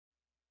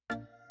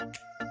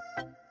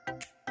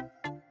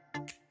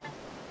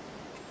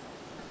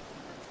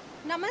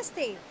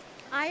Namaste,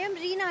 I am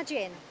Rina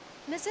Jain,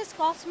 Mrs.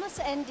 Cosmos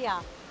India,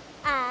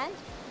 and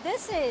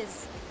this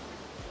is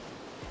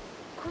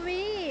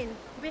Queen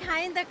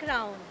Behind the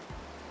Crown.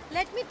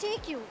 Let me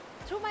take you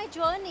through my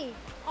journey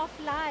of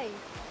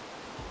life.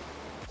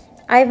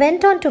 I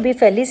went on to be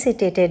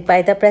felicitated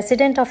by the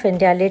President of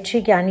India, late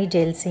Shri Gyani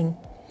Jail Singh.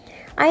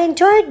 I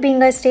enjoyed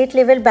being a state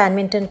level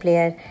badminton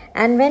player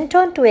and went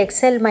on to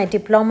excel my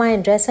diploma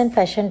in dress and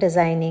fashion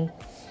designing.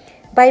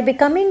 By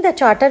becoming the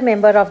charter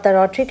member of the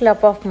Rotary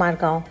Club of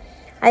Margao,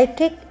 I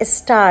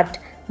kick-start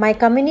my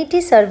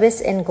community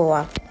service in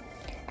Goa.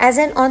 As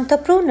an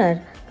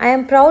entrepreneur, I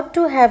am proud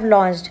to have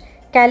launched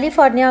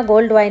California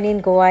Gold Wine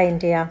in Goa,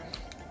 India,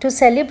 to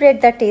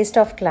celebrate the taste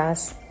of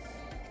class.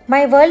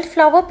 My World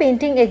Flower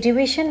Painting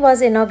exhibition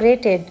was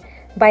inaugurated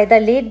by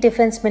the late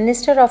Defence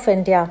Minister of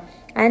India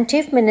and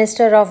Chief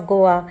Minister of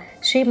Goa,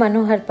 Sri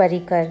Manohar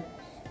Parrikar.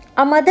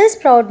 A mother's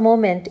proud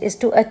moment is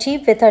to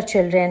achieve with her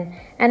children,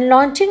 and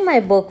launching my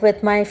book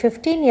with my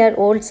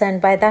 15-year-old son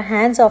by the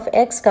hands of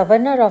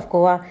ex-Governor of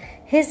Goa,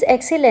 His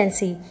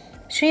Excellency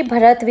Sri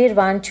Bharatveer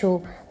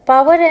Vanchu,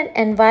 Power and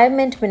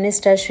Environment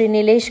Minister Sri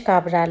Nilesh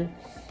Kabral.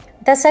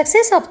 The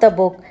success of the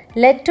book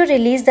led to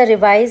release the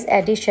revised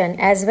edition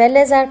as well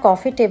as our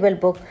coffee table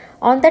book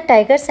on the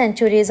tiger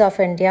sanctuaries of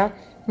India,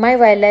 My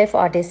Wildlife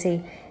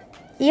Odyssey.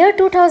 Year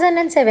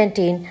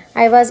 2017,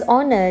 I was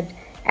honored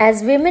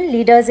as Women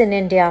Leaders in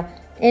India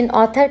in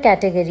author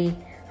category.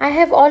 I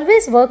have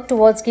always worked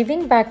towards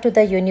giving back to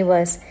the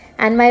universe,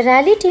 and my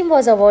rally team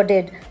was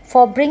awarded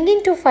for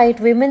bringing to fight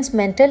women's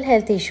mental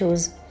health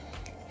issues.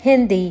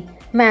 Hindi,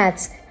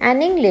 maths,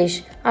 and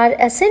English are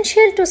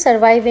essential to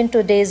survive in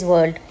today's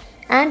world,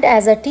 and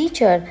as a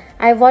teacher,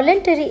 I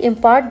voluntarily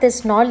impart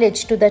this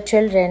knowledge to the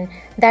children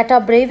that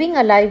are braving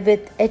alive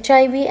with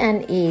HIV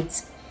and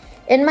AIDS.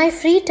 In my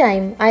free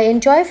time, I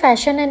enjoy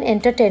fashion and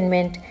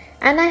entertainment,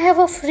 and I have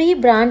a free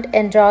brand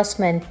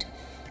endorsement.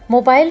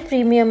 Mobile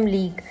Premium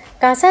League,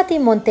 Casa di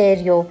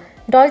Monterio,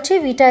 Dolce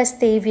Vita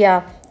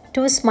Stevia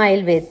to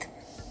smile with.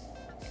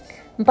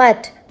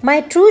 But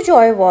my true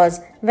joy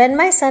was when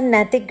my son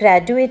Natik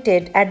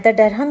graduated at the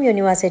Durham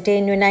University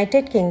in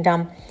United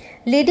Kingdom,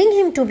 leading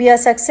him to be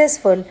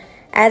successful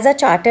as a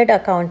chartered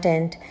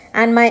accountant,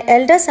 and my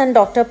elder son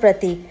Dr.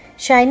 Pratik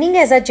shining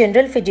as a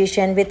general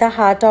physician with a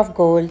heart of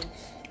gold,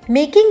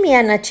 making me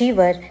an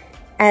achiever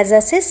as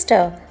a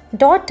sister,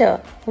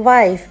 daughter,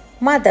 wife,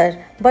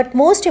 mother, but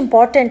most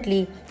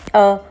importantly,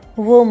 a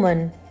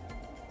woman.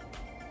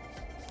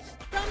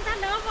 From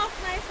the love of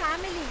my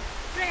family,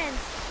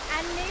 friends,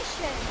 and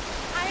nation,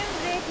 I am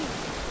ready.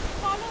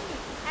 Follow me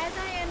as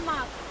I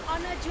embark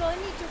on a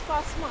journey to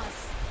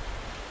cosmos.